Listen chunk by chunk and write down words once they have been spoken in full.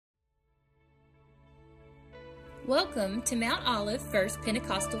Welcome to Mount Olive First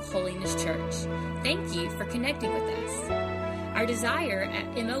Pentecostal Holiness Church. Thank you for connecting with us. Our desire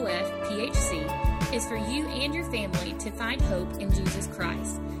at MOF PHC is for you and your family to find hope in Jesus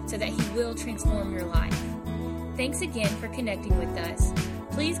Christ so that He will transform your life. Thanks again for connecting with us.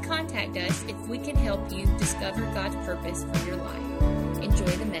 Please contact us if we can help you discover God's purpose for your life. Enjoy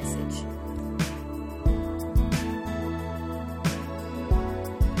the message.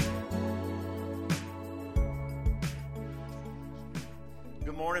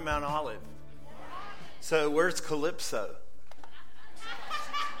 Good morning, Mount Olive. So where's Calypso?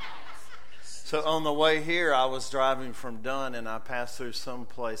 So on the way here, I was driving from Dunn, and I passed through some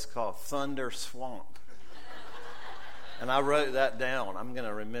place called Thunder Swamp. And I wrote that down. I'm going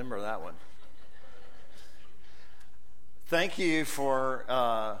to remember that one. Thank you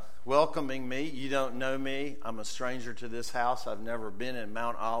for welcoming me. You don't know me. I'm a stranger to this house. I've never been in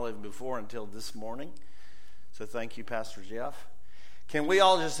Mount Olive before until this morning. So thank you, Pastor Jeff. Can we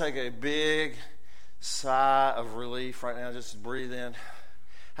all just take a big sigh of relief right now? Just breathe in.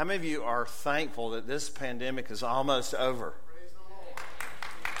 How many of you are thankful that this pandemic is almost over?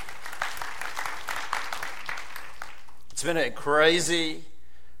 It's been a crazy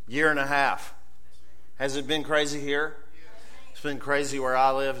year and a half. Has it been crazy here? It's been crazy where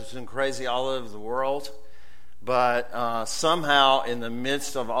I live. It's been crazy all over the world. But somehow in the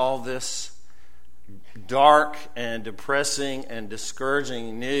midst of all this dark and depressing and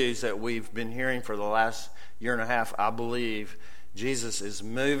discouraging news that we've been hearing for the last year and a half, I believe Jesus is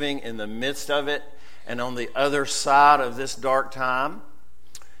moving in the midst of it. And on the other side of this dark time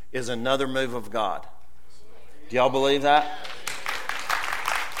is another move of God. Do y'all believe that?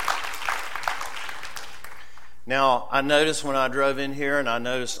 Now, I noticed when I drove in here, and I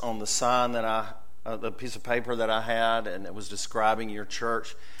noticed on the sign that the piece of paper that I had, and it was describing your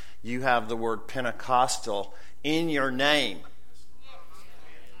church, you have the word Pentecostal in your name.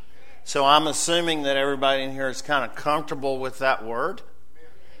 So I'm assuming that everybody in here is kind of comfortable with that word.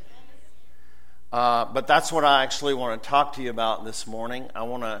 But that's what I actually want to talk to you about this morning. I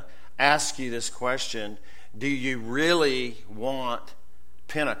want to ask you this question. Do you really want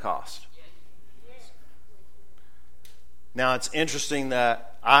Pentecost? Now, it's interesting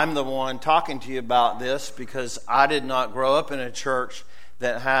that I'm the one talking to you about this because I did not grow up in a church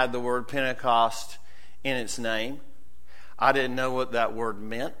that had the word Pentecost in its name. I didn't know what that word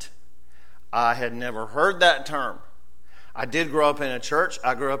meant. I had never heard that term. I did grow up in a church.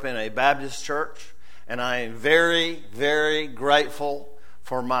 I grew up in a Baptist church, and I am very, very grateful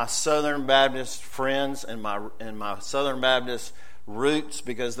for my Southern Baptist friends and my Southern Baptist roots,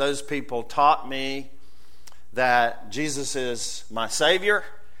 because those people taught me that Jesus is my Savior,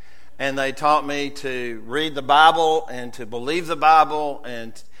 and they taught me to read the Bible and to believe the Bible,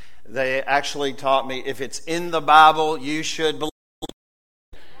 and they actually taught me if it's in the Bible, you should believe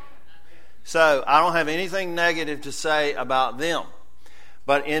it. So I don't have anything negative to say about them.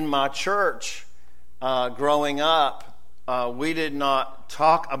 But in my church, growing up, we did not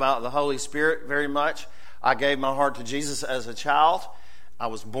talk about the Holy Spirit very much. I gave my heart to Jesus as a child. I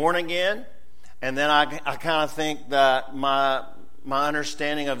was born again. And then I kind of think that my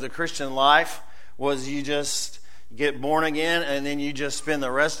understanding of the Christian life was you just get born again and then you just spend the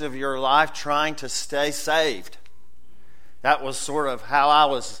rest of your life trying to stay saved. That was sort of how I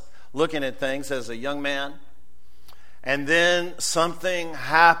was looking at things as a young man. And then something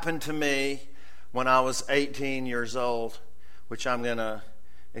happened to me when I was 18 years old, which I'm going to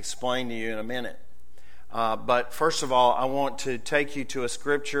explain to you in a minute. But first of all, I want to take you to a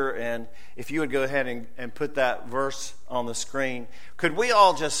scripture, and if you would go ahead and put that verse on the screen. Could we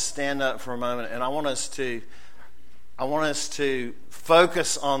all just stand up for a moment? And I want us to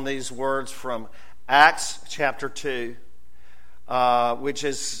focus on these words from Acts chapter 2, which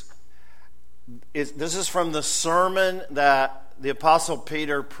is this is from the sermon that the Apostle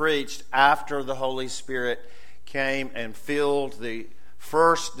Peter preached after the Holy Spirit came and filled the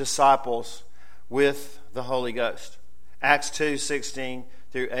first disciples with the Holy Ghost. Acts 2:16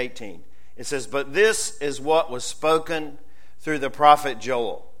 through 18. It says, "But this is what was spoken through the prophet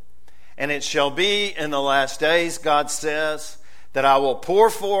Joel. And it shall be in the last days, God says, that I will pour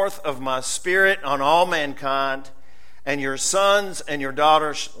forth of my Spirit on all mankind, and your sons and your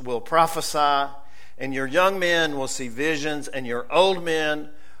daughters will prophesy, and your young men will see visions, and your old men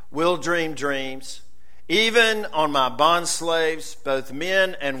will dream dreams. Even on my bondslaves, both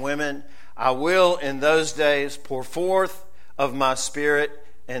men and women, I will in those days pour forth of my Spirit,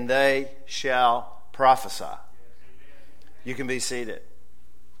 and they shall prophesy." You can be seated.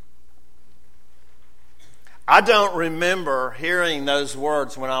 I don't remember hearing those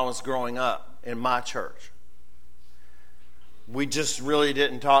words when I was growing up in my church. we just really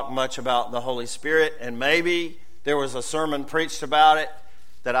didn't talk much about the Holy Spirit, and maybe there was a sermon preached about it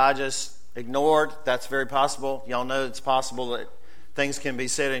that I just ignored. That's very possible. Y'all know it's possible that things can be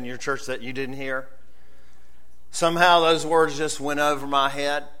said in your church that you didn't hear. Somehow those words just went over my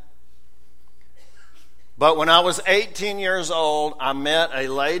head. But when I was 18 years old, I met a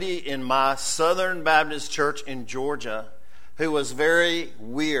lady in my Southern Baptist church in Georgia who was very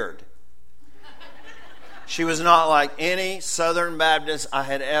weird. She was not like any Southern Baptist I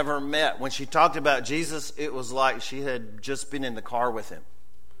had ever met. When she talked about Jesus, it was like she had just been in the car with him.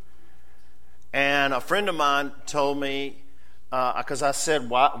 And a friend of mine told me, because I said,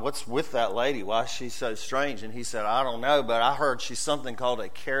 what's with that lady? Why is she so strange? And he said, I don't know, but I heard she's something called a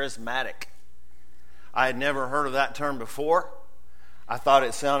charismatic. I had never heard of that term before. I thought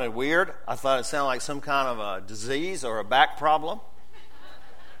it sounded weird. I thought it sounded like some kind of a disease or a back problem.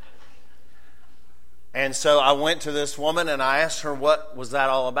 And so I went to this woman and I asked her, what was that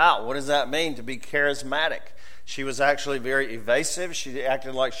all about? What does that mean to be charismatic? She was actually very evasive. She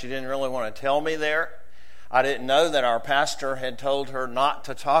acted like she didn't really want to tell me there. I didn't know that our pastor had told her not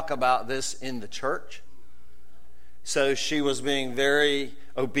to talk about this in the church. So she was being very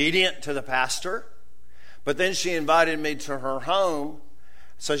obedient to the pastor. But then she invited me to her home,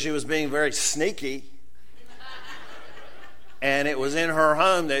 so she was being very sneaky. And it was in her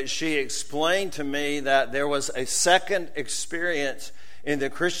home that she explained to me that there was a second experience in the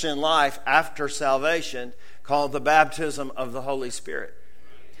Christian life after salvation called the baptism of the Holy Spirit.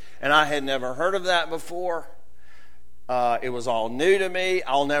 And I had never heard of that before. It was all new to me.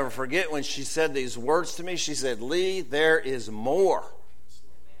 I'll never forget when she said these words to me. She said, Lee, there is more.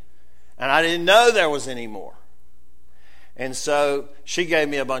 And I didn't know there was any more. And so she gave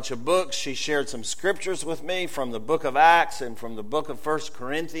me a bunch of books. She shared some scriptures with me from the book of Acts and from the book of 1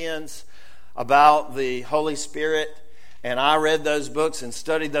 Corinthians about the Holy Spirit. And I read those books and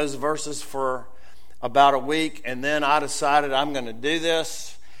studied those verses for about a week. And then I decided I'm going to do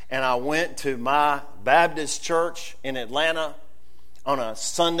this. And I went to my Baptist church in Atlanta on a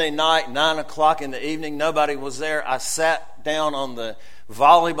Sunday night, 9 o'clock in the evening. Nobody was there. I sat down on the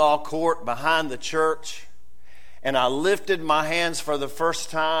volleyball court behind the church, and I lifted my hands for the first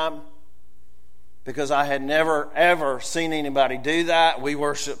time because I had never, ever seen anybody do that. We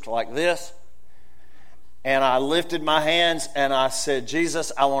worshiped like this. And I lifted my hands and I said,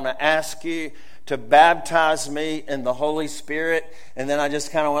 Jesus, I want to ask you to baptize me in the Holy Spirit. And then I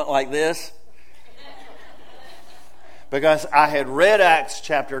just kind of went like this. Because I had read Acts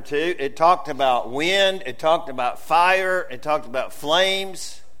chapter 2. It talked about wind. It talked about fire. It talked about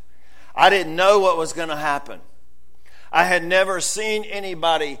flames. I didn't know what was going to happen. I had never seen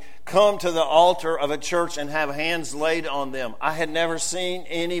anybody come to the altar of a church and have hands laid on them. I had never seen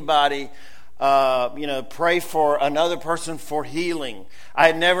anybody pray for another person for healing. I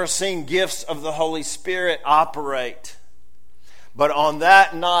had never seen gifts of the Holy Spirit operate. But on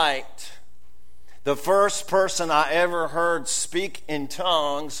that night, the first person I ever heard speak in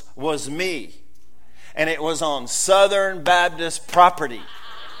tongues was me. And it was on Southern Baptist property.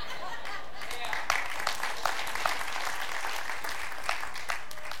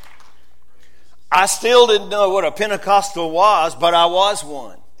 I still didn't know what a Pentecostal was, but I was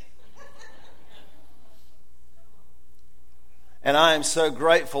one. And I am so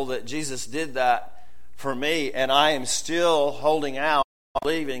grateful that Jesus did that for me. And I am still holding out,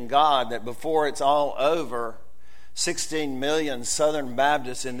 believing God that before it's all over, 16 million Southern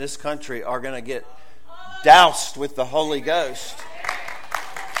Baptists in this country are going to get doused with the Holy Ghost.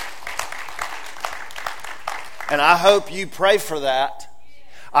 And I hope you pray for that.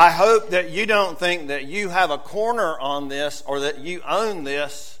 I hope that you don't think that you have a corner on this or that you own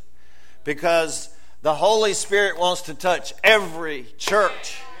this, because the Holy Spirit wants to touch every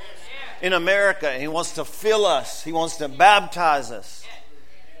church in America. He wants to fill us. He wants to baptize us.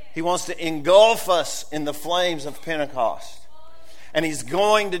 He wants to engulf us in the flames of Pentecost. And He's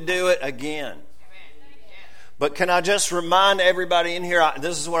going to do it again. But can I just remind everybody in here,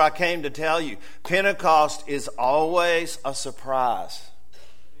 this is what I came to tell you. Pentecost is always a surprise.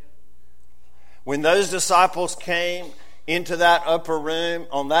 When those disciples came into that upper room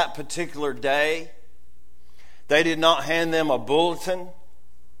on that particular day, they did not hand them a bulletin.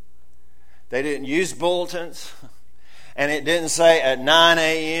 They didn't use bulletins. And it didn't say at 9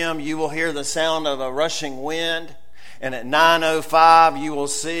 a.m. you will hear the sound of a rushing wind. And at 9:05 you will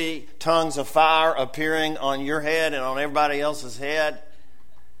see tongues of fire appearing on your head and on everybody else's head.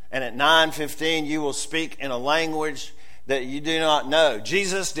 And at 9:15 you will speak in a language that you do not know.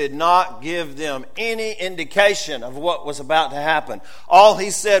 Jesus did not give them any indication of what was about to happen. All He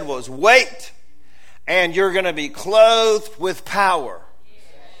said was, wait And you're going to be clothed with power.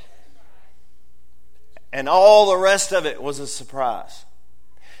 And all the rest of it was a surprise.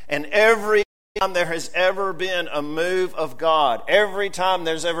 And every time there has ever been a move of God, every time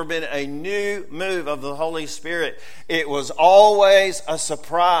there's ever been a new move of the Holy Spirit, it was always a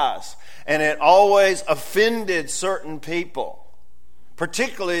surprise. And it always offended certain people,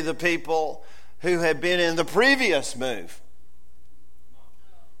 particularly the people who had been in the previous move.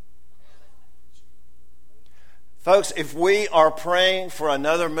 Folks, if we are praying for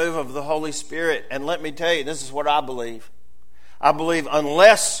another move of the Holy Spirit, and let me tell you, this is what I believe. I believe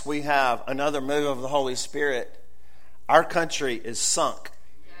unless we have another move of the Holy Spirit, our country is sunk.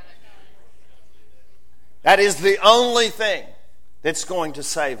 That is the only thing that's going to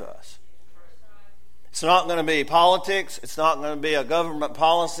save us. It's not going to be politics. It's not going to be a government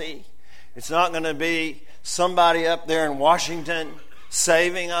policy. It's not going to be somebody up there in Washington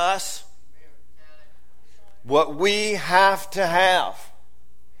saving us. What we have to have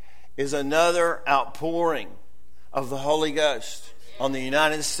is another outpouring of the Holy Ghost on the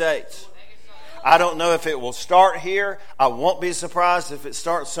United States. I don't know if it will start here. I won't be surprised if it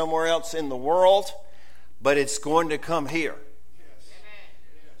starts somewhere else in the world, but it's going to come here.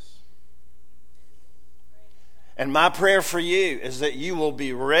 And my prayer for you is that you will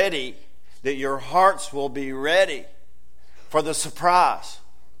be ready, that your hearts will be ready for the surprise.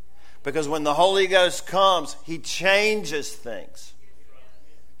 Because when the Holy Ghost comes, He changes things.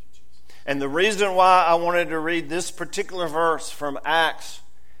 And the reason why I wanted to read this particular verse from Acts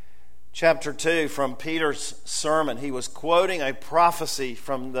chapter 2, from Peter's sermon, he was quoting a prophecy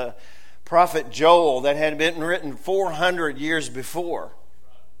from the prophet Joel that had been written 400 years before.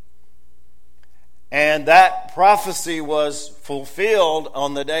 And that prophecy was fulfilled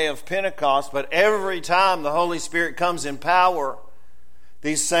on the day of Pentecost, but every time the Holy Spirit comes in power,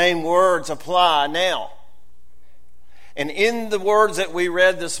 these same words apply now. And in the words that we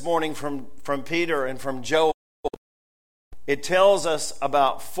read this morning from Peter and from Joel, it tells us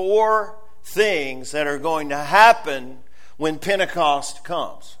about 4 things that are going to happen when Pentecost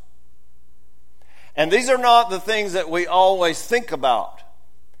comes. And these are not the things that we always think about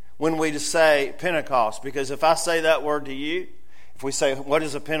when we say Pentecost. Because if I say that word to you, if we say, what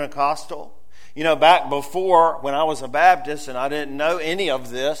is a Pentecostal? You know, back before, when I was a Baptist and I didn't know any of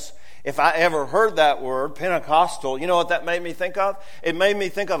this, if I ever heard that word, Pentecostal, you know what that made me think of? It made me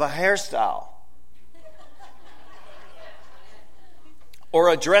think of a hairstyle. Or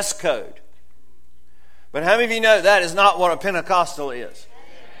a dress code. But how many of you know that is not what a Pentecostal is?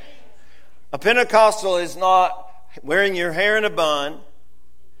 A Pentecostal is not wearing your hair in a bun.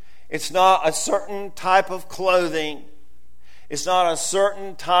 It's not a certain type of clothing. It's not a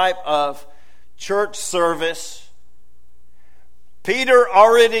certain type of church service. Peter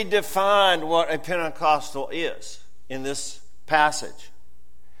already defined what a Pentecostal is in this passage.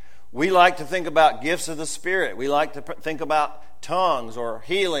 We like to think about gifts of the Spirit. We like to think about tongues or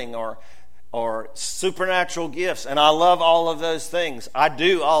healing or supernatural gifts. And I love all of those things. I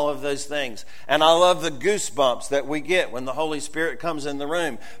do all of those things. And I love the goosebumps that we get when the Holy Spirit comes in the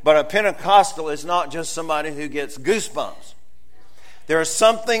room. But a Pentecostal is not just somebody who gets goosebumps. There's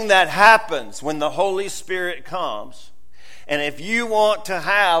something that happens when the Holy Spirit comes. And if you want to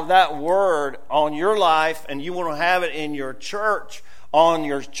have that word on your life and you want to have it in your church, on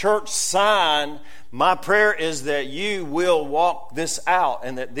your church sign, my prayer is that you will walk this out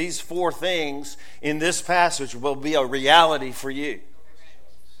and that these 4 things in this passage will be a reality for you.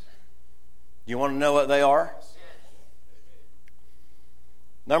 You want to know what they are?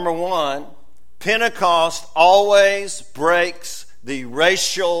 Number 1, Pentecost always breaks the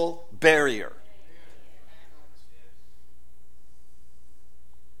racial barrier.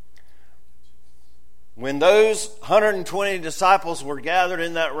 When those 120 disciples were gathered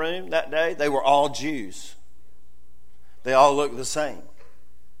in that room that day, they were all Jews. They all looked the same.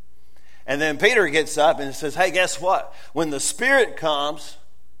 And then Peter gets up and says, hey, guess what? When the Spirit comes,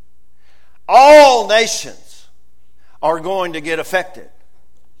 all nations are going to get affected.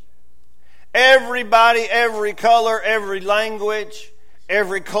 Everybody, every color, every language,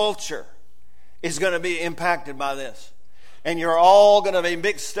 every culture is going to be impacted by this. And you're all going to be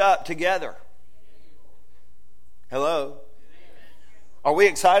mixed up together. Hello? Are we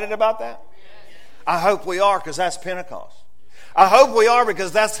excited about that? I hope we are, because that's Pentecost. I hope we are,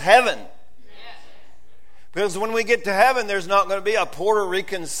 because that's heaven. Because when we get to heaven, there's not going to be a Puerto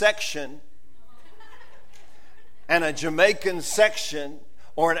Rican section and a Jamaican section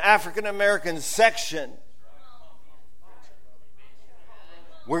or an African American section.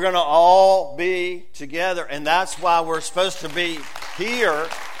 We're going to all be together, and that's why we're supposed to be here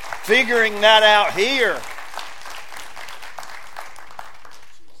figuring that out here.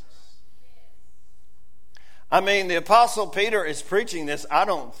 I mean, the Apostle Peter is preaching this. I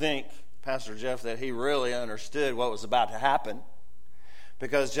don't think, Pastor Jeff, that he really understood what was about to happen.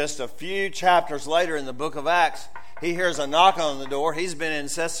 Because just a few chapters later in the book of Acts, he hears a knock on the door. He's been in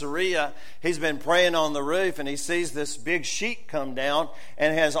Caesarea. He's been praying on the roof, and he sees this big sheet come down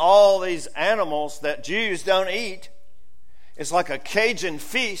and has all these animals that Jews don't eat. It's like a Cajun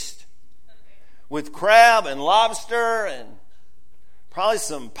feast with crab and lobster and probably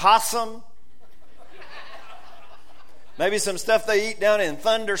some possum. Maybe some stuff they eat down in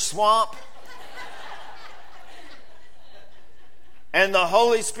Thunder Swamp. And the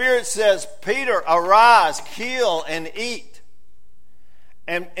Holy Spirit says, Peter, arise, kill, and eat.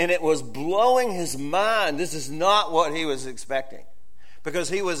 And it was blowing his mind. This is not what he was expecting. Because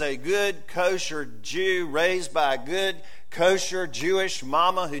he was a good, kosher Jew raised by a good, kosher Jewish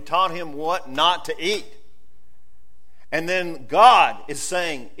mama who taught him what not to eat. And then God is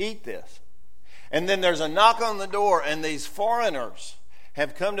saying, eat this. And then there's a knock on the door, and these foreigners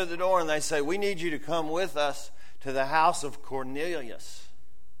have come to the door, and they say, we need you to come with us to the house of Cornelius,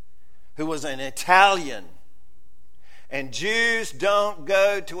 who was an Italian. And Jews don't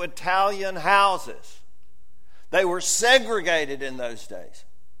go to Italian houses. They were segregated in those days.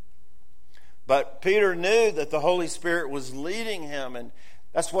 But Peter knew that the Holy Spirit was leading him, and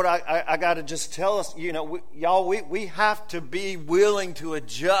that's what I got to just tell us. You know, we have to be willing to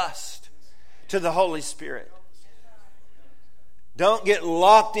adjust to the Holy Spirit. Don't get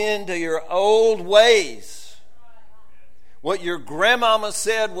locked into your old ways. What your grandmama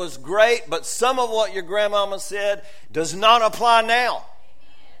said was great, but some of what your grandmama said does not apply now.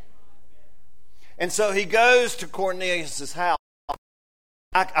 And so he goes to Cornelius' house.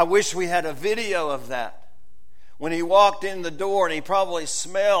 I wish we had a video of that. When he walked in the door, and he probably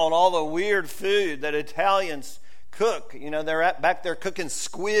smelled all the weird food that Italians cook. You know, they're back there cooking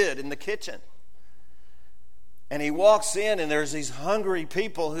squid in the kitchen. And he walks in, and there's these hungry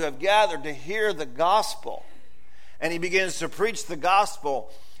people who have gathered to hear the gospel. And he begins to preach the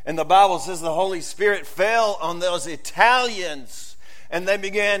gospel. And the Bible says the Holy Spirit fell on those Italians, and they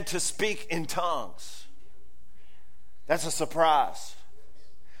began to speak in tongues. That's a surprise.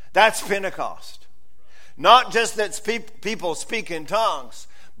 That's Pentecost. Not just that people speak in tongues,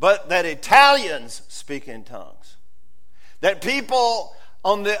 but that Italians speak in tongues. That people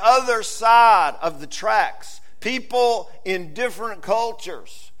on the other side of the tracks, people in different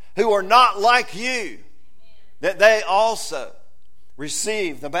cultures who are not like you, that they also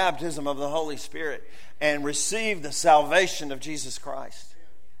receive the baptism of the Holy Spirit and receive the salvation of Jesus Christ.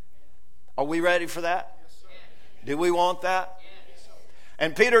 Are we ready for that? Do we want that?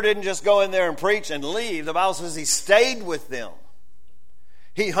 And Peter didn't just go in there and preach and leave. The Bible says he stayed with them.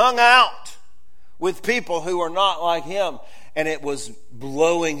 He hung out with people who were not like him, and it was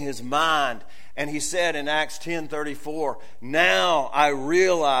blowing his mind. And he said in Acts 10:34, now I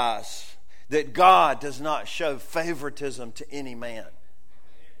realize that God does not show favoritism to any man.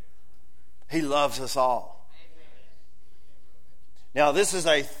 He loves us all. Now, this is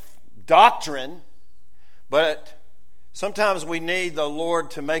a doctrine, but sometimes we need the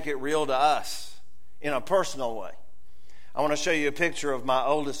Lord to make it real to us in a personal way. I want to show you a picture of my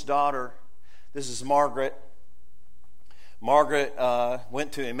oldest daughter. This is Margaret. Margaret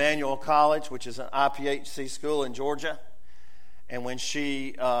went to Emmanuel College, which is an IPHC school in Georgia. And when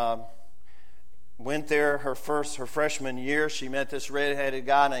she went there her freshman year, she met this redheaded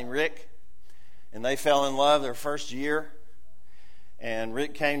guy named Rick. And they fell in love their first year. And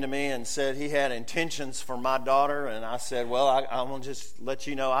Rick came to me and said he had intentions for my daughter. And I said, well, I'm going to just let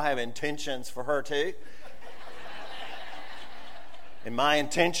you know I have intentions for her too. And my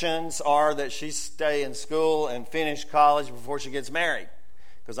intentions are that she stay in school and finish college before she gets married.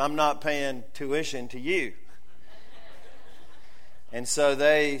 Because I'm not paying tuition to you. And so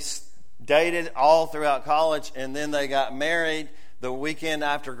they dated all throughout college, and then they got married the weekend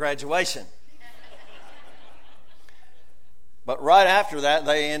after graduation. But right after that,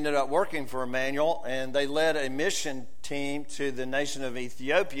 they ended up working for Emmanuel, and they led a mission team to the nation of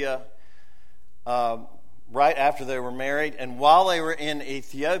Ethiopia right after they were married. And while they were in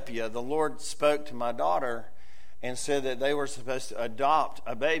Ethiopia, the Lord spoke to my daughter and said that they were supposed to adopt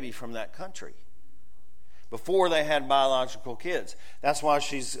a baby from that country before they had biological kids. That's why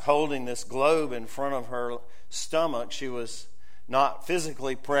she's holding this globe in front of her stomach. She was not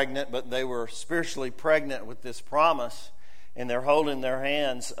physically pregnant, but they were spiritually pregnant with this promise, and they're holding their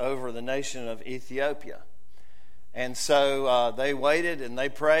hands over the nation of Ethiopia. And so they waited and they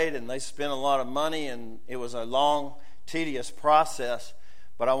prayed and they spent a lot of money, and it was a long, tedious process.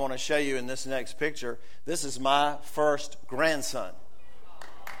 but I want to show you in this next picture, this is my first grandson.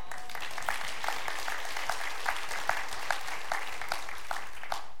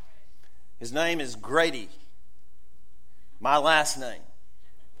 His name is Grady, my last name.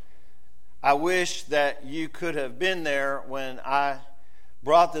 I wish that you could have been there when I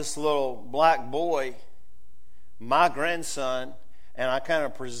brought this little black boy, my grandson, and I kind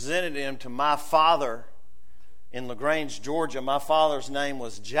of presented him to my father in LaGrange, Georgia. My father's name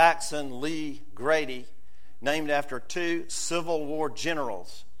was Jackson Lee Grady, named after 2 Civil War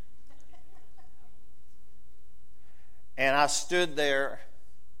generals. And I stood there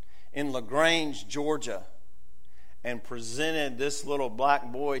in LaGrange, Georgia, and presented this little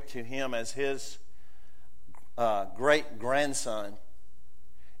black boy to him as his great-grandson.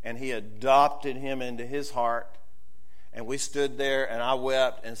 And he adopted him into his heart. And we stood there, and I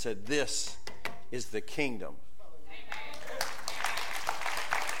wept and said, "This is the kingdom."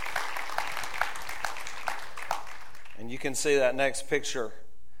 And you can see that next picture.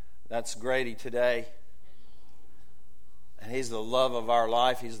 That's Grady today. And he's the love of our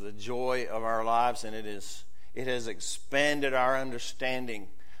life. He's the joy of our lives. And it has expanded our understanding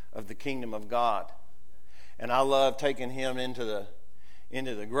of the kingdom of God. And I love taking him into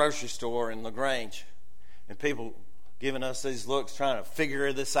the grocery store in LaGrange. And people giving us these looks trying to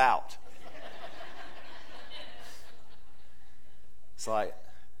figure this out. It's like,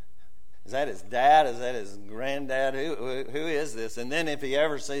 is that his dad? Is that his granddad? Who is this? And then if they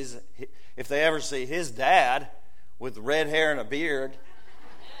ever see his dad with red hair and a beard,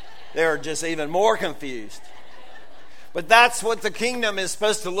 they're just even more confused. But that's what the kingdom is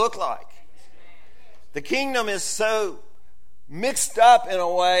supposed to look like. The kingdom is so mixed up in a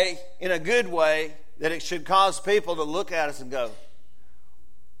way, in a good way, that it should cause people to look at us and go,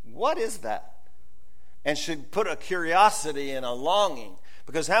 "What is that?" And should put a curiosity and a longing.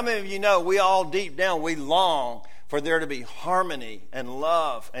 Because how many of you know we all deep down, we long for there to be harmony and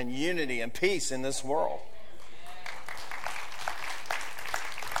love and unity and peace in this world.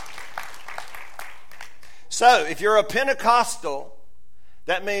 So, if you're a Pentecostal,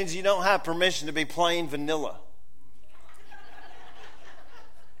 that means you don't have permission to be plain vanilla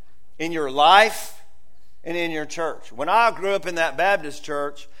in your life and in your church. When I grew up in that Baptist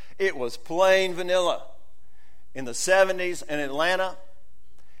church, it was plain vanilla. In the 70s in Atlanta,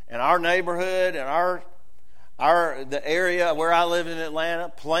 and our neighborhood and the area where I lived in Atlanta,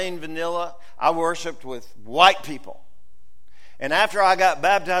 plain vanilla. I worshiped with white people. And after I got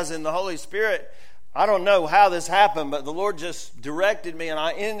baptized in the Holy Spirit, I don't know how this happened, but the Lord just directed me, and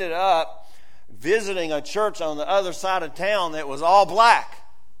I ended up visiting a church on the other side of town that was all black.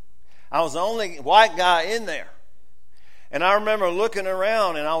 I was the only white guy in there. And I remember looking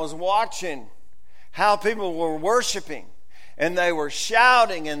around, and I was watching how people were worshiping. And they were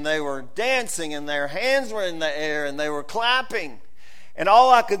shouting, and they were dancing, and their hands were in the air, and they were clapping. And all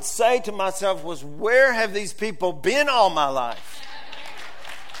I could say to myself was, where have these people been all my life?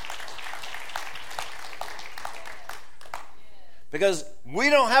 Because we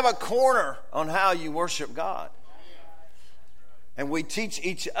don't have a corner on how you worship God. And we teach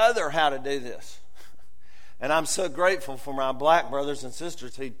each other how to do this. And I'm so grateful for my black brothers and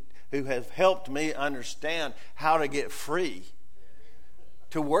sisters who have helped me understand how to get free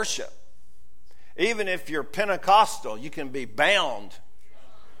to worship. Even if you're Pentecostal, you can be bound.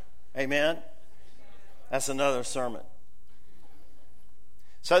 Amen? That's another sermon.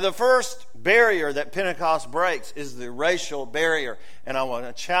 So the first barrier that Pentecost breaks is the racial barrier. And I want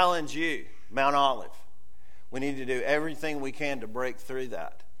to challenge you, Mount Olive. We need to do everything we can to break through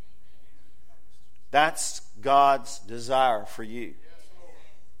that. That's God's desire for you.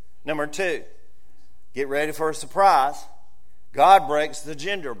 Number 2, get ready for a surprise. God breaks the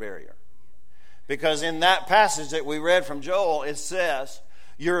gender barrier. Because in that passage that we read from Joel, it says,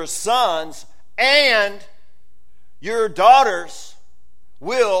 your sons and your daughters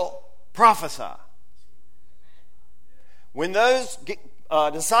will prophesy. When those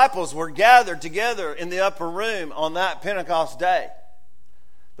disciples were gathered together in the upper room on that Pentecost day,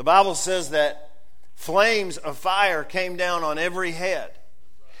 the Bible says that flames of fire came down on every head.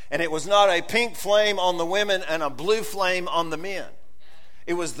 And it was not a pink flame on the women and a blue flame on the men.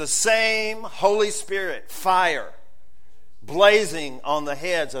 It was the same Holy Spirit fire blazing on the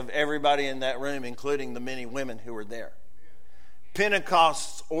heads of everybody in that room, including the many women who were there.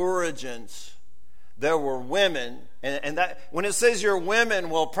 Pentecost's origins, there were women, and that when it says your women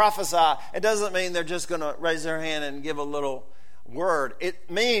will prophesy, it doesn't mean they're just going to raise their hand and give a little word. It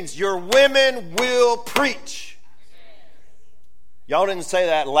means your women will preach. Y'all didn't say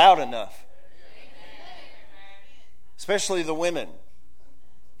that loud enough. Especially the women.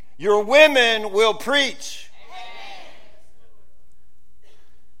 Your women will preach.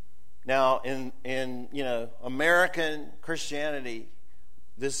 Now, in American Christianity,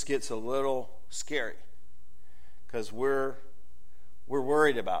 this gets a little scary because we're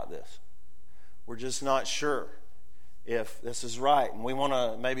worried about this. We're just not sure if this is right. And we want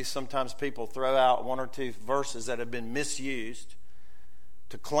to, maybe sometimes people throw out one or two verses that have been misused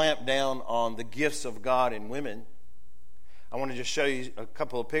to clamp down on the gifts of God in women. I want to just show you a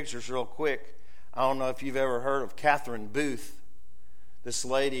couple of pictures real quick. I don't know if you've ever heard of Catherine Booth, this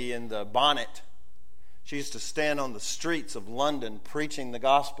lady in the bonnet. She used to stand on the streets of London preaching the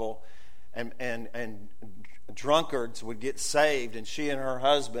gospel, and drunkards would get saved. And she and her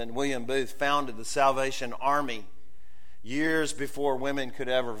husband, William Booth, founded the Salvation Army years before women could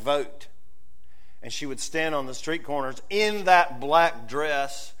ever vote. And she would stand on the street corners in that black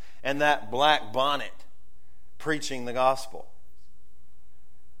dress and that black bonnet, preaching the gospel.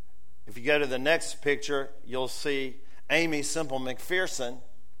 If you go to the next picture, you'll see Amy Semple McPherson,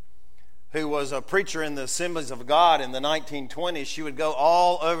 who was a preacher in the Assemblies of God in the 1920s. She would go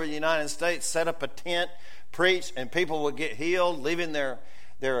all over the United States, set up a tent, preach, and people would get healed, leaving their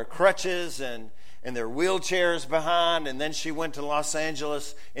crutches and their wheelchairs behind. And then she went to Los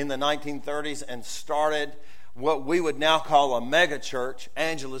Angeles in the 1930s and started what we would now call a mega church,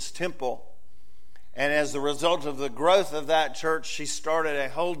 Angelus Temple. And as a result of the growth of that church, she started a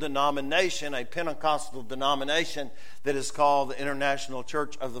whole denomination, a Pentecostal denomination that is called the International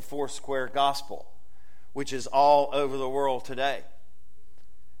Church of the Foursquare Gospel, which is all over the world today.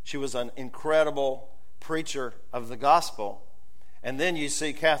 She was an incredible preacher of the gospel. And then you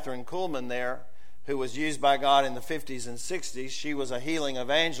see Catherine Kuhlman there, who was used by God in the 50s and 60s. She was a healing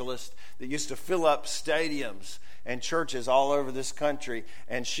evangelist that used to fill up stadiums and churches all over this country.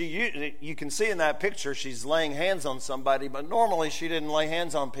 And you can see in that picture she's laying hands on somebody, but normally she didn't lay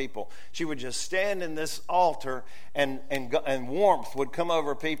hands on people. She would just stand in this altar, and warmth would come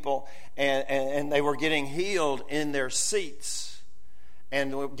over people, and they were getting healed in their seats,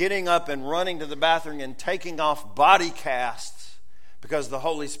 and getting up and running to the bathroom and taking off body casts because the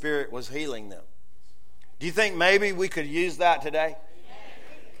Holy Spirit was healing them. Do you think maybe we could use that today?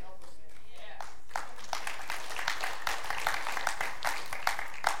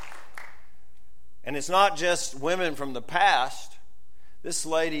 And it's not just women from the past. This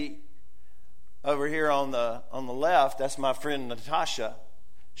lady over here on the left, that's my friend Natasha.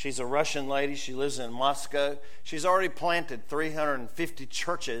 She's a Russian lady. She lives in Moscow. She's already planted 350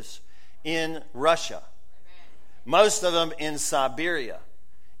 churches in Russia. Most of them in Siberia,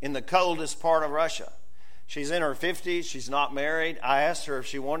 in the coldest part of Russia. She's in her 50s. She's not married. I asked her if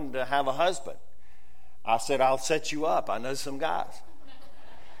she wanted to have a husband. I said, I'll set you up. I know some guys.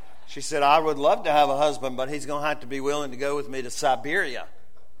 She said, I would love to have a husband, but he's going to have to be willing to go with me to Siberia.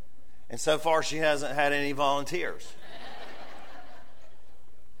 And so far, she hasn't had any volunteers.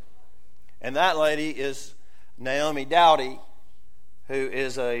 And that lady is Naomi Dowdy, who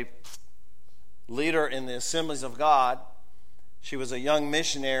is a leader in the Assemblies of God. She was a young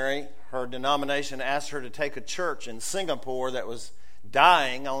missionary. Her denomination asked her to take a church in Singapore that was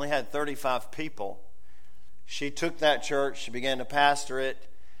dying, only had 35 people. She took that church, she began to pastor it,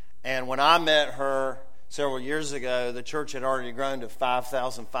 and when I met her several years ago, the church had already grown to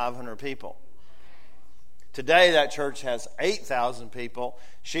 5,500 people. Today, that church has 8,000 people.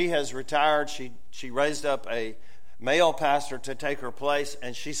 She has retired. She raised up a male pastor to take her place,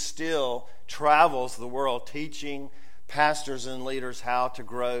 and she still travels the world teaching pastors and leaders how to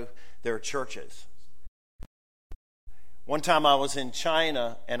grow their churches. One time I was in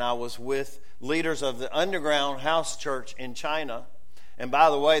China, and I was with leaders of the underground house church in China. And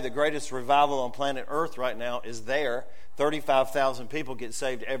by the way, the greatest revival on planet Earth right now is there. 35,000 people get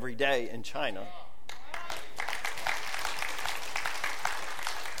saved every day in China.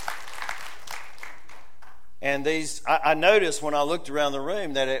 And I noticed when I looked around the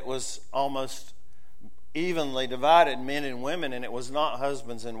room that it was almost evenly divided, men and women, and it was not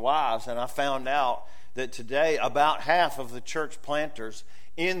husbands and wives. And I found out that today about half of the church planters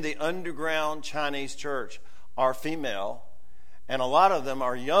in the underground Chinese church are female, and a lot of them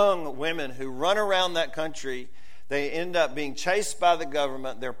are young women who run around that country. They end up being chased by the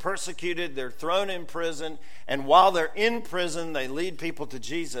government. They're persecuted. They're thrown in prison. And while they're in prison, they lead people to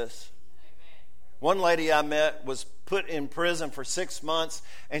Jesus. One lady I met was put in prison for 6 months,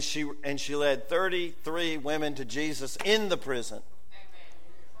 and she led 33 women to Jesus in the prison.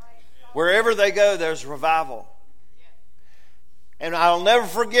 Wherever they go, there's revival. And I'll never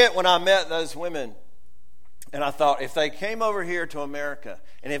forget when I met those women. And I thought, if they came over here to America,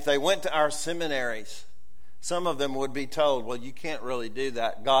 and if they went to our seminaries, some of them would be told, well, you can't really do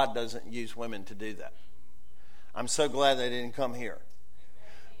that. God doesn't use women to do that. I'm so glad they didn't come here.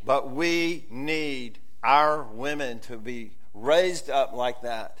 But we need our women to be raised up like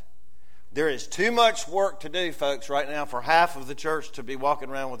that. There is too much work to do, folks, right now for half of the church to be walking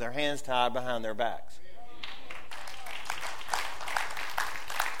around with their hands tied behind their backs.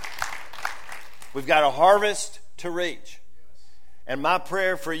 We've got a harvest to reach. And my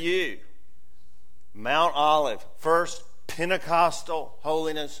prayer for you, Mount Olive, First Pentecostal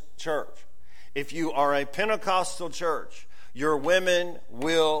Holiness Church. If you are a Pentecostal church, your women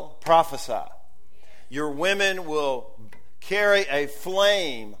will prophesy. Your women will carry a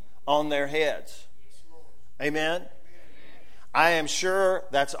flame on their heads. Amen? I am sure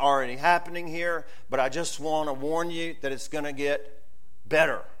that's already happening here, but I just want to warn you that it's going to get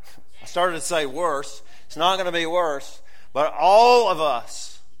better. I started to say worse. It's not going to be worse, but all of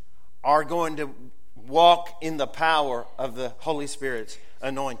us are going to walk in the power of the Holy Spirit's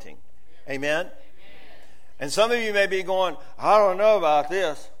anointing. Amen? And some of you may be going, I don't know about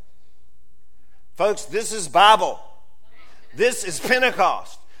this. Folks, this is Bible. This is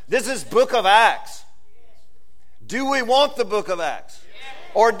Pentecost. This is Book of Acts. Do we want the Book of Acts?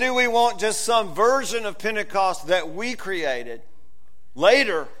 Or do we want just some version of Pentecost that we created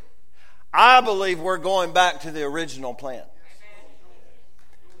later? I believe we're going back to the original plan.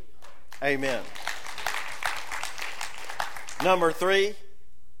 Amen. Number 3,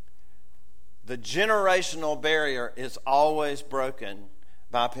 the generational barrier is always broken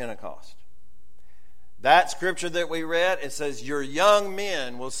by Pentecost. That scripture that we read, it says, your young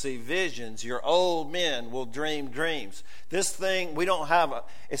men will see visions, your old men will dream dreams. This thing,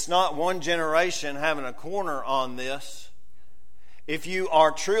 it's not one generation having a corner on this. If you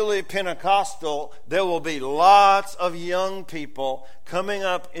are truly Pentecostal, there will be lots of young people coming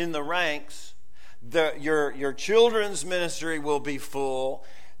up in the ranks. Your children's ministry will be full.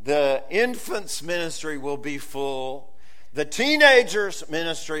 The infants' ministry will be full. The teenagers'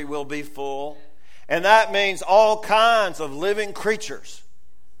 ministry will be full. And that means all kinds of living creatures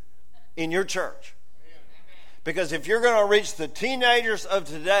in your church. Because if you're going to reach the teenagers of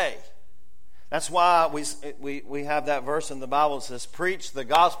today, that's why we have that verse in the Bible that says, preach the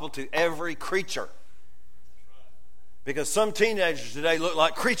gospel to every creature. Because some teenagers today look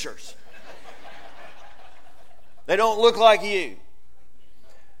like creatures. They don't look like you.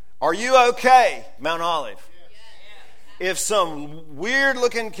 Are you okay, Mount Olive? If some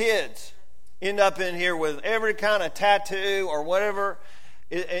weird-looking kids end up in here with every kind of tattoo or whatever,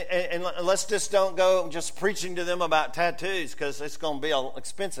 and let's just don't go just preaching to them about tattoos, because it's going to be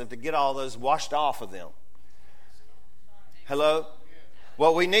expensive to get all those washed off of them. Hello?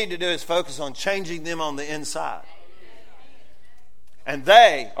 What we need to do is focus on changing them on the inside. And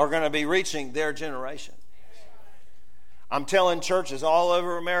they are going to be reaching their generation. I'm telling churches all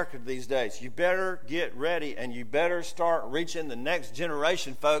over America these days, you better get ready and you better start reaching the next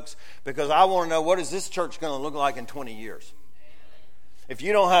generation, folks, because I want to know, what is this church going to look like in 20 years? If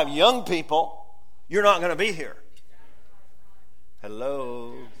you don't have young people, you're not going to be here.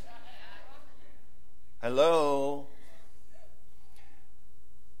 Hello? Hello?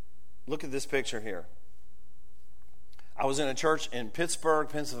 Look at this picture here. I was in a church in Pittsburgh,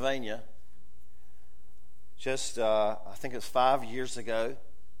 Pennsylvania, just, I think it was 5 years ago,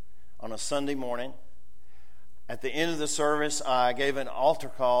 on a Sunday morning. At the end of the service, I gave an altar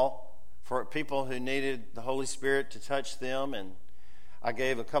call for people who needed the Holy Spirit to touch them, and I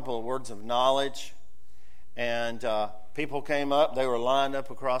gave a couple of words of knowledge. And people came up. They were lined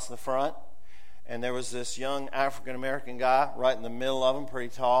up across the front, and there was this young African-American guy right in the middle of them, pretty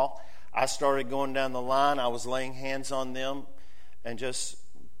tall. I started going down the line. I was laying hands on them and just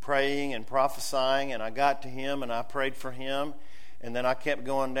praying and prophesying, and I got to him and I prayed for him, and then I kept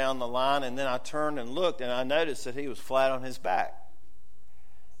going down the line, and then I turned and looked, and I noticed that he was flat on his back,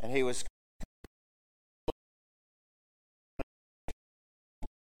 and he was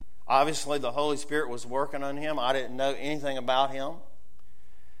obviously the Holy Spirit was working on him. I didn't know anything about him,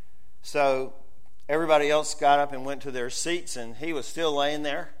 so everybody else got up and went to their seats, and he was still laying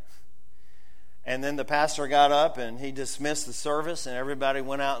there. And then the pastor got up and he dismissed the service, and everybody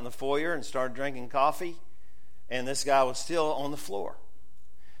went out in the foyer and started drinking coffee, and this guy was still on the floor.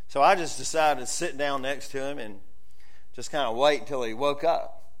 So I just decided to sit down next to him and just kind of wait until he woke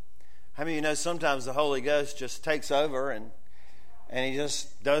up. How many of you know sometimes the Holy Ghost just takes over and he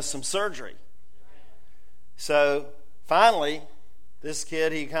just does some surgery? So finally, this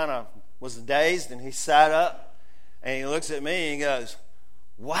kid, he kind of was dazed, and he sat up and he looks at me and he goes,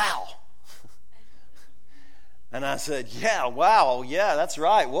 "Wow." And I said, "Yeah, wow, yeah, that's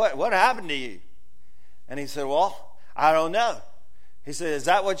right. What happened to you?" And he said, well, I don't know. He said, is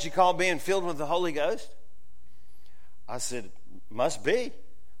that what you call being filled with the Holy Ghost? I said, must be.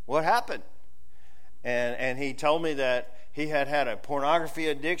 What happened? And he told me that he had a pornography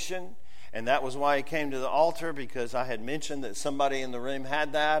addiction, and that was why he came to the altar, because I had mentioned that somebody in the room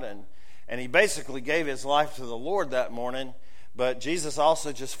had that, and he basically gave his life to the Lord that morning, but Jesus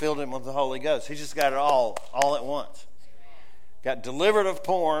also just filled him with the Holy Ghost. He just got it all at once. Got delivered of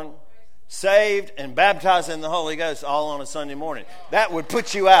porn, saved, and baptized in the Holy Ghost all on a Sunday morning. That would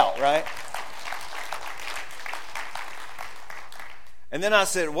put you out, right? And then I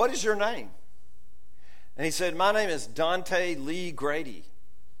said, what is your name? And he said, my name is Dante Lee Grady.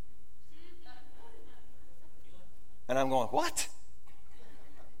 And I'm going, what?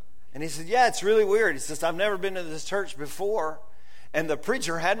 And he said, yeah, it's really weird. He says, I've never been to this church before, and the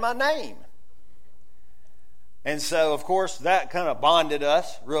preacher had my name. And so, of course, that kind of bonded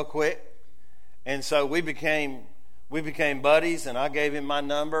us real quick. And so we became buddies, and I gave him my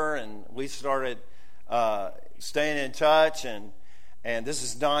number, and we started staying in touch. And this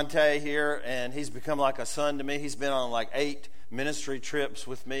is Dante here, and he's become like a son to me. He's been on like 8 ministry trips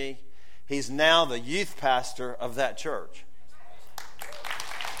with me. He's now the youth pastor of that church.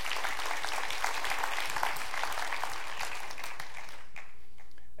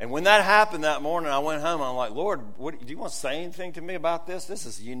 And when that happened that morning, I went home. I'm like, Lord, do you want to say anything to me about this? This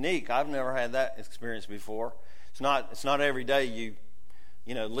is unique. I've never had that experience before. It's not every day you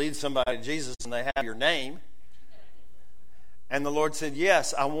lead somebody to Jesus and they have your name. And the Lord said,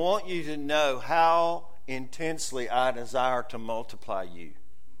 yes, I want you to know how intensely I desire to multiply you.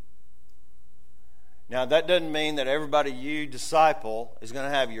 Now, that doesn't mean that everybody you disciple is going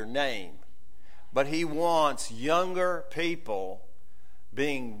to have your name. But He wants younger people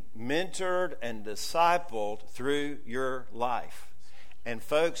being mentored and discipled through your life. And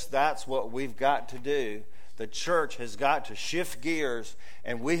folks, that's what we've got to do. The church has got to shift gears,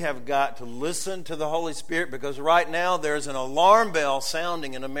 and we have got to listen to the Holy Spirit, because right now there's an alarm bell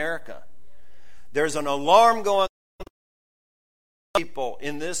sounding in America. There's an alarm going on. People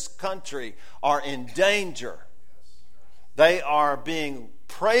in this country are in danger. They are being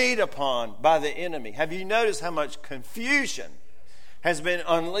preyed upon by the enemy. Have you noticed how much confusion has been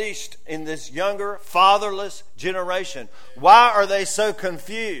unleashed in this younger, fatherless generation? Why are they so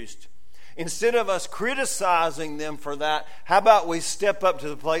confused? Instead of us criticizing them for that, how about we step up to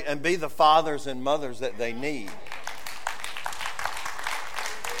the plate and be the fathers and mothers that they need?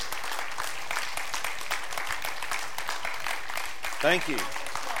 Thank you.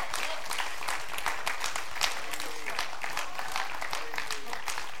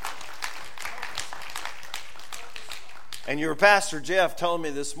 And your pastor, Jeff, told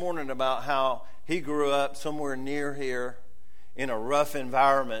me this morning about how he grew up somewhere near here in a rough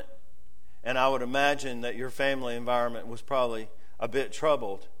environment. And I would imagine that your family environment was probably a bit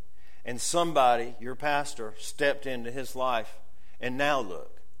troubled. And somebody, your pastor, stepped into his life. And now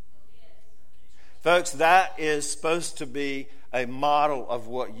look. Folks, that is supposed to be a model of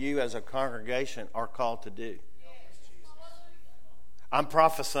what you as a congregation are called to do. I'm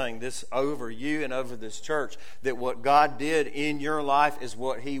prophesying this over you and over this church, that what God did in your life is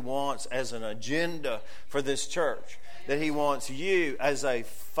what He wants as an agenda for this church. That He wants you as a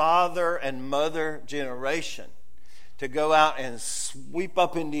father and mother generation to go out and sweep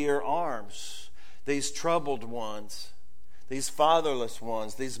up into your arms these troubled ones, these fatherless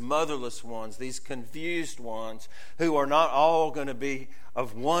ones, these motherless ones, these confused ones, who are not all going to be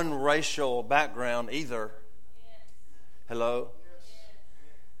of one racial background either. Hello?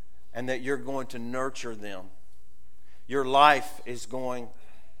 And that you're going to nurture them. Your life is going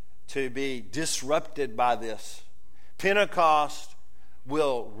to be disrupted by this. Pentecost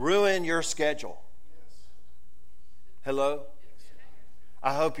will ruin your schedule. Hello?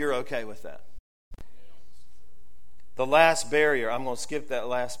 I hope you're okay with that. The last barrier, I'm going to skip that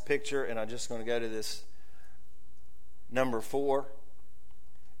last picture and I'm just going to go to this number 4,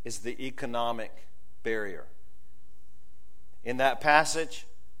 is the economic barrier. In that passage,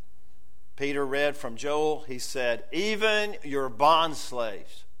 Peter read from Joel, he said, even your bond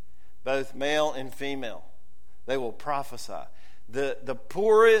slaves, both male and female, they will prophesy. The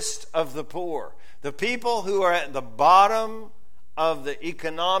poorest of the poor, the people who are at the bottom of the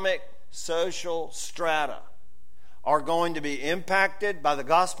economic, social strata, are going to be impacted by the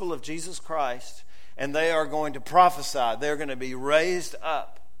gospel of Jesus Christ, and they are going to prophesy. They're going to be raised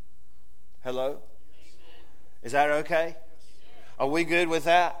up. Hello? Is that okay? Are we good with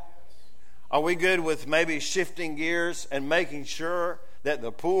that? Are we good with maybe shifting gears and making sure that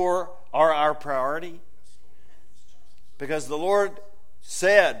the poor are our priority? Because the Lord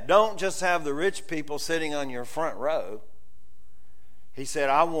said, don't just have the rich people sitting on your front row. He said,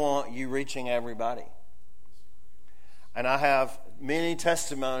 I want you reaching everybody. And I have many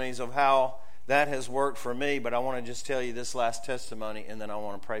testimonies of how that has worked for me, but I want to just tell you this last testimony, and then I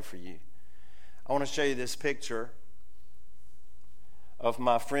want to pray for you. I want to show you this picture of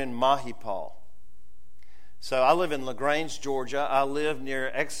my friend Mahipal. So I live in LaGrange, Georgia. I live near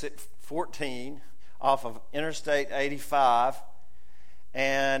exit 14 off of Interstate 85.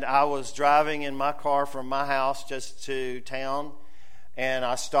 And I was driving in my car from my house just to town, and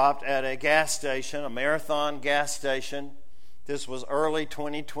I stopped at a gas station, a Marathon gas station. This was early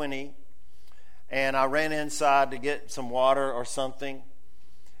 2020, and I ran inside to get some water or something.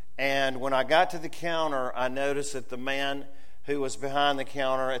 And when I got to the counter, I noticed that the man who was behind the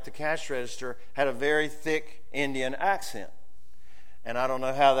counter at the cash register had a very thick Indian accent. And I don't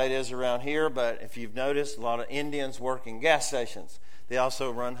know how that is around here, but if you've noticed, a lot of Indians work in gas stations. They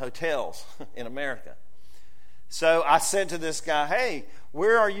also run hotels in America. So I said to this guy, hey,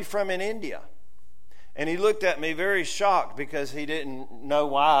 where are you from in India? And he looked at me very shocked because he didn't know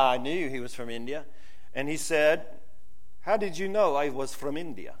why I knew he was from India. And he said, how did you know I was from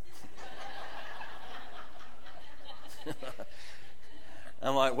India?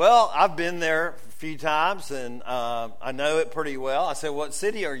 I'm like, well, I've been there a few times, and I know it pretty well. I said, what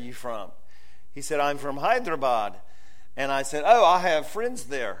city are you from? He said, I'm from Hyderabad. And I said, oh, I have friends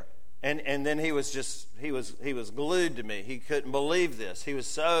there. And then he was glued to me. He couldn't believe this. He was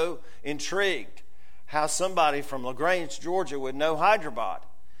so intrigued how somebody from LaGrange, Georgia would know Hyderabad.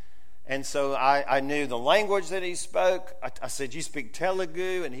 And so I knew the language that he spoke. I said, you speak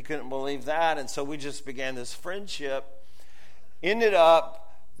Telugu? And he couldn't believe that. And so we just began this friendship. Ended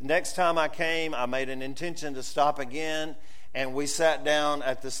up, next time I came, I made an intention to stop again. And we sat down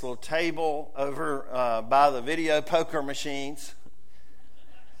at this little table over by the video poker machines.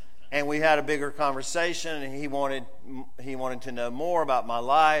 And we had a bigger conversation, and he wanted to know more about my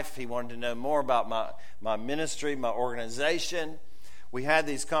life. He wanted to know more about my ministry, my organization. We had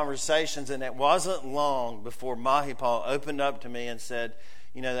these conversations, and it wasn't long before Mahipal opened up to me and said,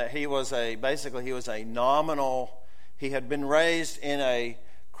 you know, that he was a nominal. He had been raised in a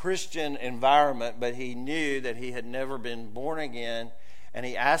Christian environment, but he knew that he had never been born again. And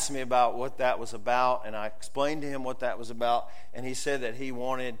he asked me about what that was about, and I explained to him what that was about, and he said that he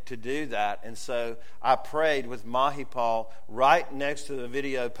wanted to do that. And so I prayed with Mahipal right next to the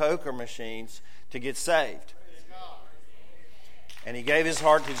video poker machines to get saved. And he gave his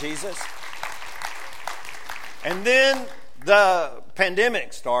heart to Jesus. And then the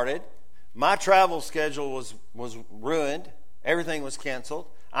pandemic started. My travel schedule was ruined. Everything was canceled.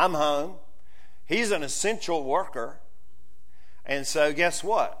 I'm home. He's an essential worker. And so guess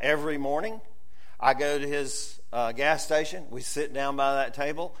what? Every morning I go to his gas station. We sit down by that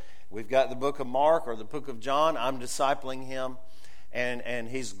table. We've got the book of Mark or the book of John. I'm discipling him, and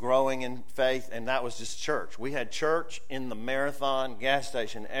he's growing in faith. And that was just church. We had church in the Marathon gas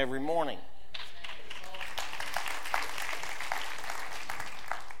station every morning.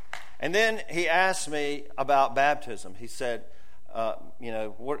 And then he asked me about baptism. He said,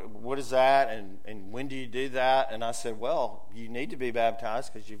 what is that, and when do you do that? And I said, well, you need to be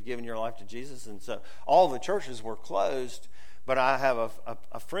baptized because you've given your life to Jesus. And so all the churches were closed, but I have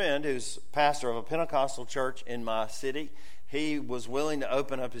a friend who's pastor of a Pentecostal church in my city. He was willing to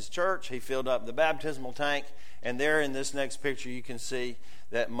open up his church. He filled up the baptismal tank, and there in this next picture you can see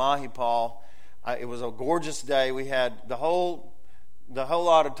that Mahipal, it was a gorgeous day. We had the whole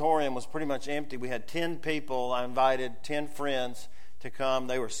auditorium was pretty much empty. We had 10 people. I invited 10 friends to come.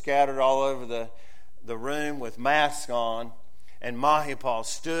 They were scattered all over the room with masks on. And Mahipal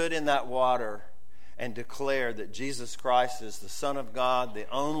stood in that water and declared that Jesus Christ is the Son of God, the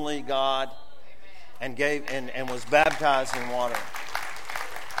only God, and was baptized in water.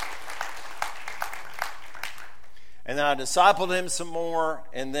 And then I discipled him some more,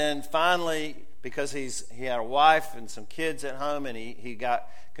 and then finally, because he had a wife and some kids at home, and he got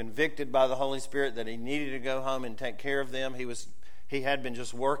convicted by the Holy Spirit that he needed to go home and take care of them. He had been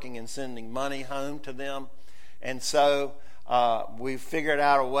just working and sending money home to them. And so we figured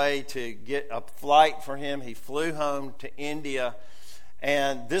out a way to get a flight for him. He flew home to India.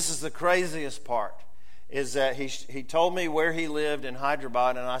 And this is the craziest part, is that he told me where he lived in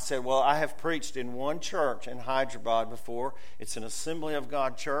Hyderabad. And I said, well, I have preached in one church in Hyderabad before. It's an Assembly of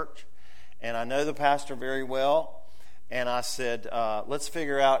God church. And I know the pastor very well. And I said, let's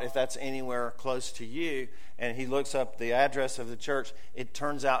figure out if that's anywhere close to you. And he looks up the address of the church. It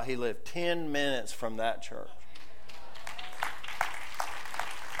turns out he lived 10 minutes from that church.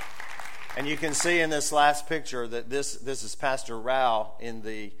 And you can see in this last picture that this is Pastor Rao in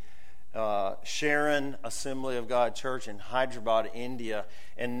the Sharon Assembly of God Church in Hyderabad, India.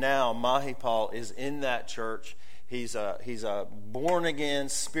 And now Mahipal is in that church. He's a born-again,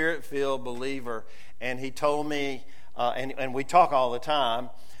 Spirit-filled believer. And he told me, and we talk all the time,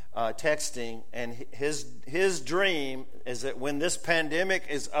 texting, and his dream is that when this pandemic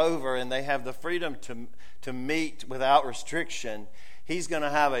is over and they have the freedom to meet without restriction, he's going to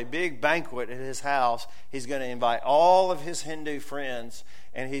have a big banquet at his house. He's going to invite all of his Hindu friends,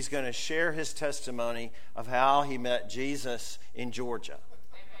 and he's going to share his testimony of how he met Jesus in Georgia.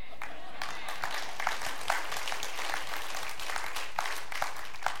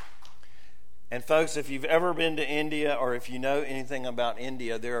 And folks, if you've ever been to India or if you know anything about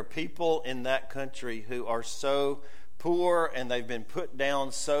India, there are people in that country who are so poor and they've been put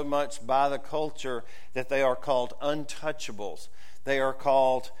down so much by the culture that they are called untouchables. They are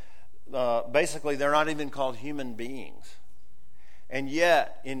called, basically they're not even called human beings. And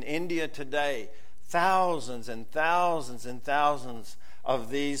yet, in India today, thousands and thousands and thousands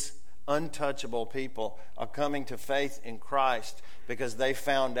of these untouchable people are coming to faith in Christ because they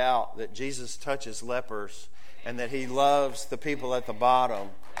found out that Jesus touches lepers and that he loves the people at the bottom.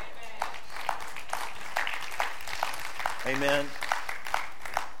 Amen.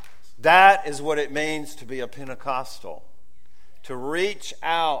 That is what it means to be a Pentecostal. To reach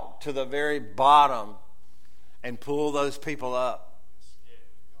out to the very bottom and pull those people up.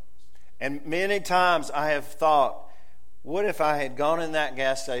 And many times I have thought, what if I had gone in that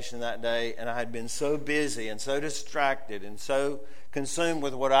gas station that day and I had been so busy and so distracted and so consumed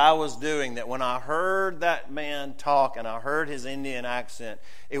with what I was doing that when I heard that man talk and I heard his Indian accent,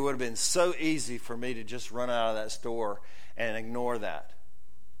 it would have been so easy for me to just run out of that store and ignore that.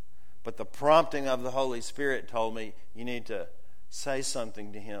 But the prompting of the Holy Spirit told me, you need to say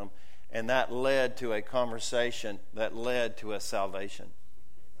something to him. And that led to a conversation that led to a salvation.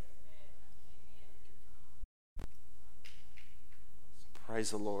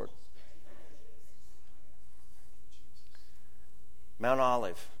 Praise the Lord. Mount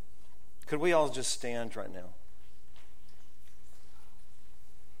Olive. Could we all just stand right now?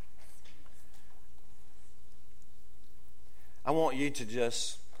 I want you to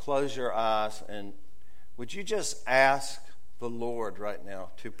just close your eyes and would you just ask the Lord right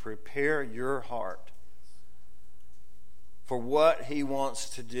now to prepare your heart for what he wants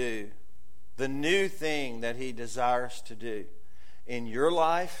to do, the new thing that he desires to do in your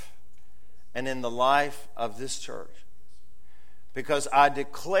life and in the life of this church. Because I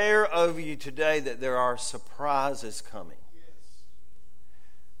declare over you today that there are surprises coming.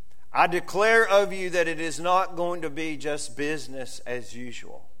 I declare over you that it is not going to be just business as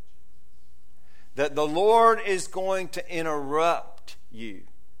usual. That the Lord is going to interrupt you.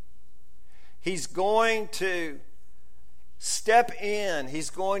 He's going to step in. He's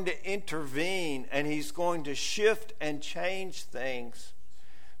going to intervene. And he's going to shift and change things.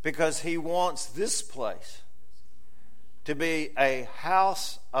 Because he wants this place to be a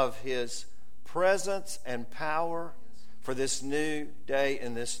house of his presence and power for this new day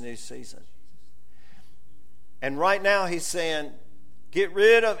and this new season. And right now he's saying, get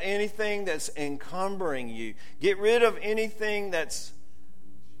rid of anything that's encumbering you. Get rid of anything that's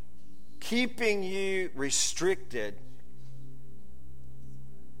keeping you restricted.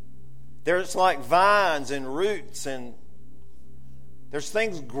 There's like vines and roots and there's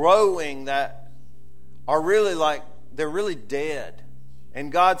things growing that are really like, they're really dead.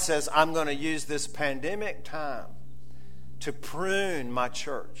 And God says, I'm going to use this pandemic time to prune my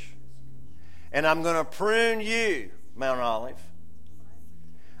church. And I'm going to prune you, Mount Olive.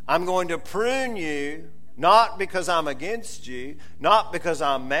 I'm going to prune you, not because I'm against you, not because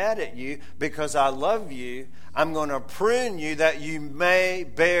I'm mad at you, because I love you. I'm going to prune you that you may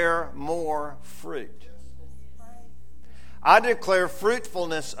bear more fruit. I declare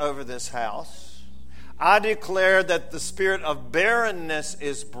fruitfulness over this house. I declare that the spirit of barrenness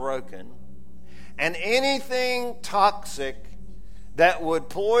is broken. And anything toxic that would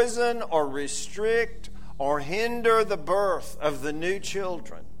poison or restrict or hinder the birth of the new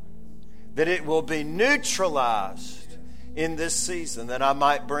children, that it will be neutralized in this season, that I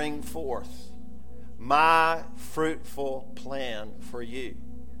might bring forth my fruitful plan for you.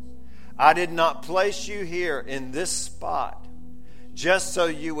 I did not place you here in this spot just so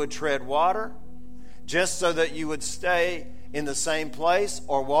you would tread water, just so that you would stay in the same place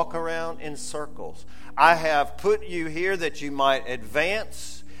or walk around in circles. I have put you here that you might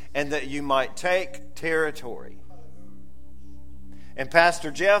advance and that you might take territory. And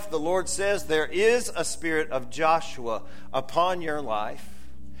Pastor Jeff, the Lord says there is a spirit of Joshua upon your life.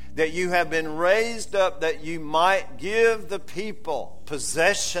 that you have been raised up that you might give the people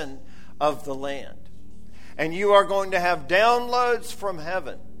possession of the land. And you are going to have downloads from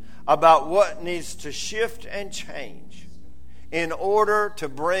heaven about what needs to shift and change in order to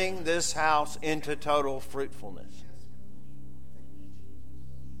bring this house into total fruitfulness.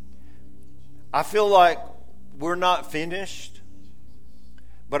 I feel like we're not finished,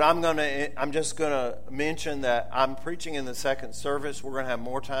 but I'm just going to mention that I'm preaching in the second service. We're going to have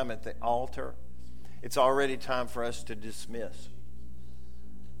more time at the altar. It's already time for us to dismiss.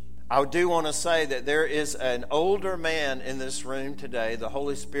 I do want to say that there is an older man in this room today. The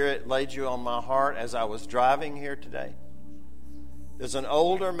Holy Spirit laid you on my heart as I was driving here today. There's an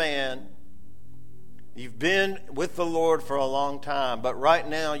older man. You've been with the Lord for a long time, but right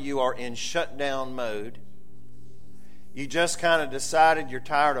now you are in shutdown mode. You just kind of decided you're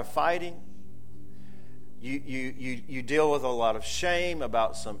tired of fighting. You deal with a lot of shame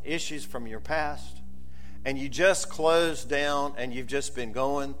about some issues from your past. And you just closed down and you've just been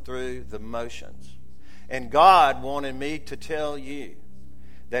going through the motions. And God wanted me to tell you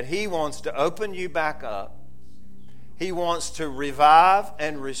that He wants to open you back up. He wants to revive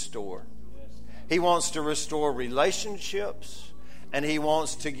and restore. He wants to restore relationships. And He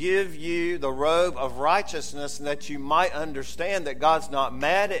wants to give you the robe of righteousness, and that you might understand that God's not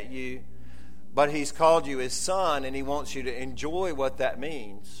mad at you, but He's called you His son, and He wants you to enjoy what that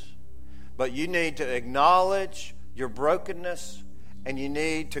means. But you need to acknowledge your brokenness, and you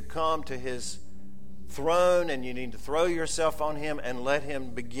need to come to His throne, and you need to throw yourself on Him and let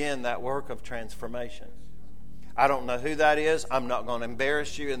Him begin that work of transformation. I don't know who that is. I'm not going to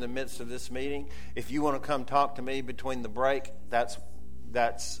embarrass you in the midst of this meeting. If you want to come talk to me between the break, that's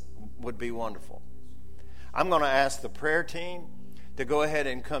would be wonderful. I'm going to ask the prayer team to go ahead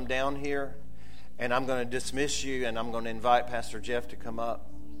and come down here, and I'm going to dismiss you, and I'm going to invite Pastor Jeff to come up.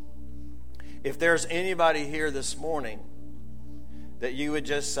 If there's anybody here this morning that you would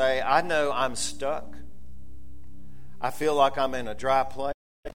just say, I know I'm stuck. I feel like I'm in a dry place.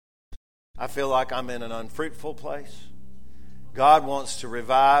 I feel like I'm in an unfruitful place. God wants to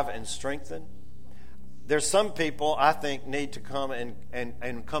revive and strengthen. There's some people I think need to come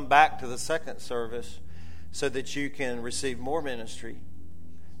and come back to the second service so that you can receive more ministry,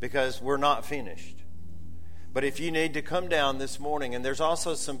 because we're not finished. But if you need to come down this morning, and there's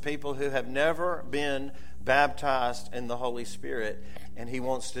also some people who have never been baptized in the Holy Spirit, and He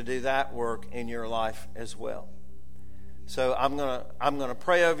wants to do that work in your life as well. So I'm gonna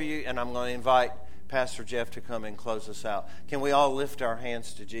pray over you, and I'm going to invite Pastor Jeff to come and close us out. Can we all lift our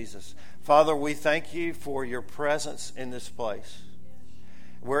hands to Jesus? Father, we thank You for Your presence in this place.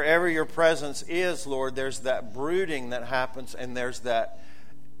 Wherever Your presence is, Lord, there's that brooding that happens, and there's that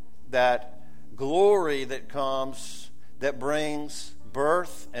glory that comes, that brings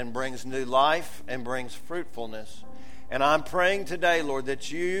birth and brings new life and brings fruitfulness. And I'm praying today, Lord,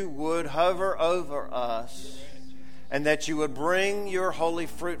 that You would hover over us and that You would bring Your holy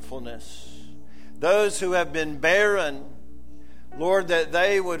fruitfulness. Those who have been barren, Lord, that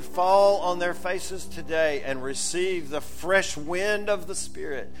they would fall on their faces today and receive the fresh wind of the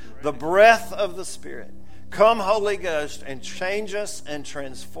Spirit, the breath of the Spirit. Come, Holy Ghost, and change us and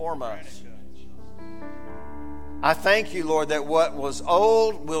transform us. I thank You, Lord, that what was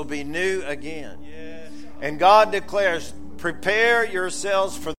old will be new again. And God declares, prepare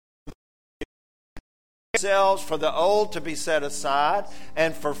yourselves for the old to be set aside,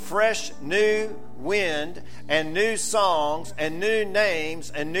 and for fresh new wind and new songs and new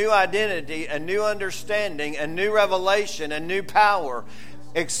names and new identity and new understanding and new revelation and new power.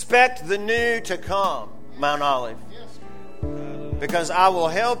 Expect the new to come, Mount Olive. Because I will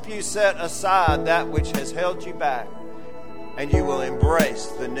help you set aside that which has held you back, and you will embrace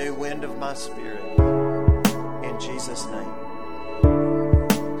the new wind of my Spirit. In Jesus' name.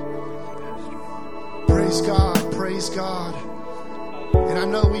 Praise God, praise God. And I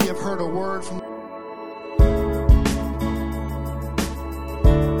know we have heard a word from